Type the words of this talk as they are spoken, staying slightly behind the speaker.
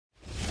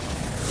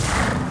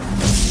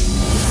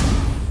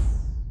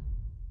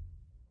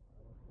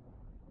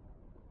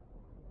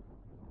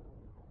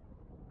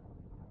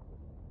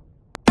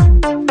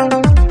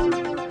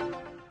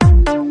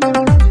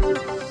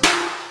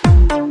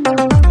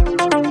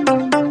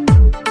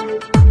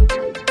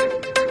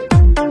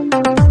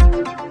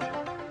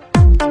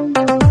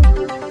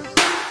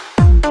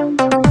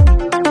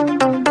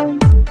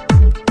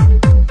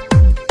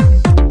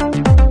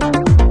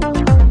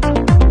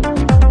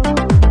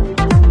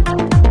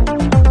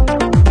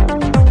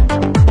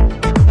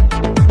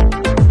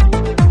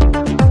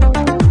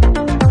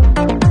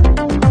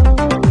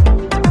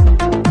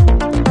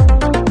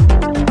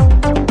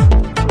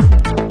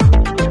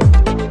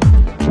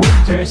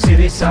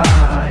City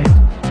side,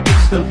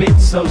 crystal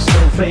bits of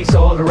snowflakes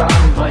all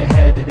around my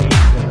head and in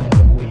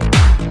the wind.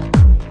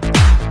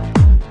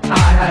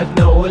 I had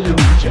no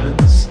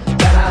illusions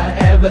that I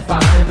ever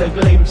find a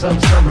glimpse of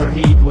summer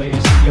heat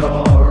waves in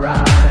your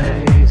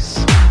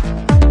eyes.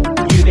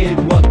 You did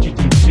what you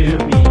did to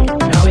me,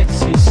 now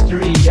it's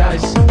history. I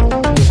see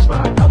it's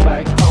my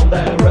comeback on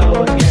the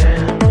road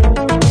again.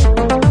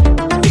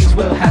 Things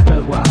will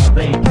happen while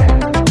they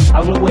can.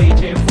 I will wait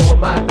here for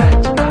my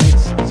back tonight.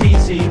 It's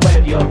easy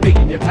when you're big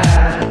in your pan.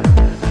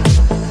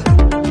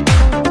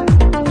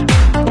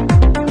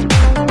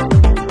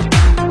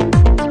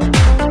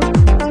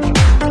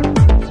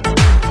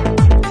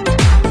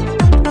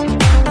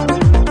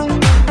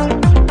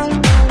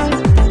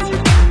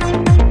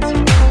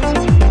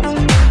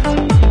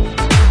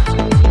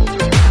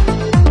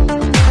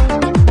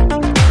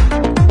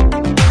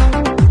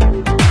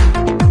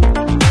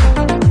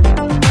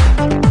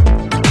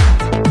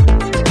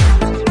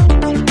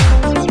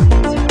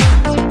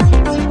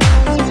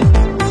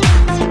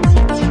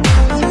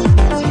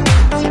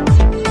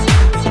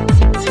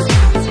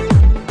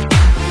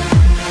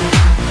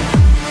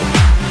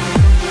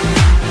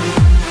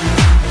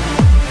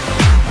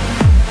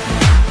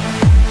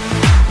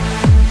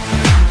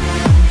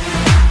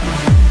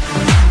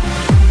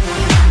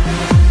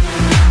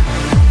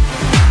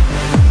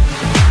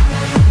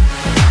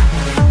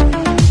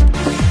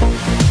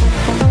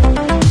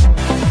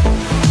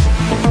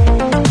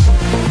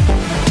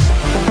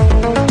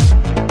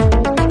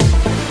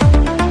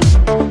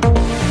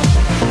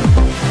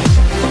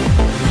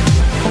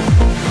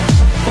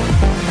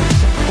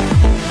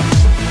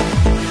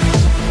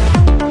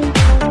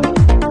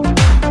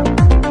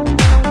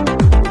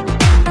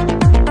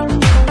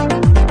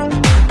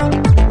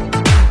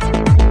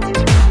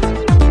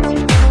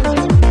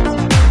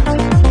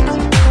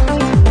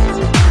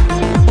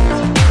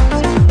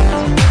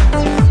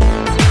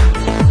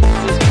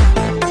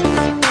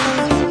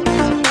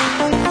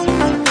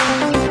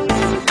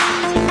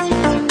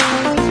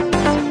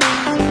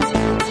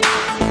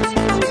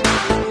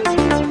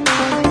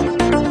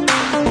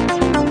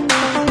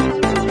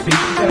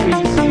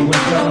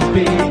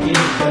 Big in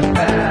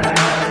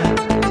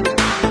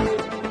the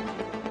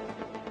past.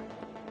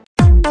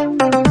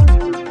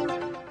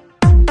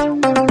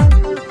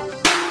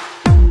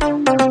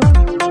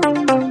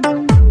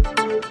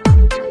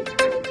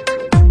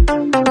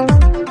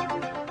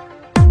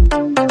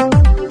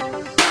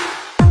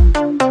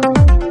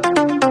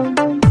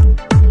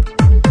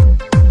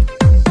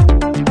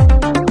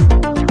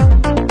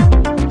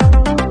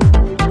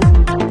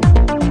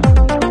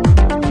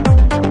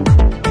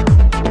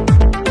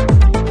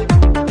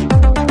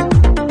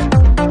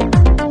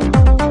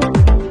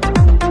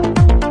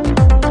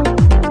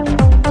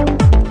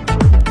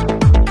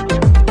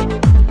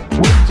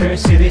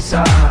 City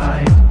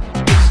side,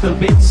 crystal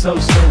bits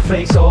of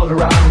snowflakes all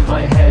around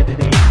my head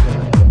and in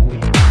the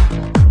wind.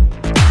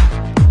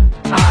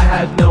 I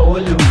had no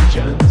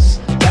illusions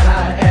that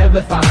I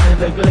ever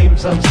find a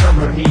glimpse of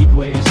summer heat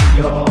waves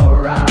in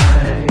your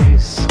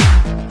eyes.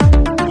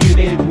 You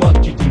did what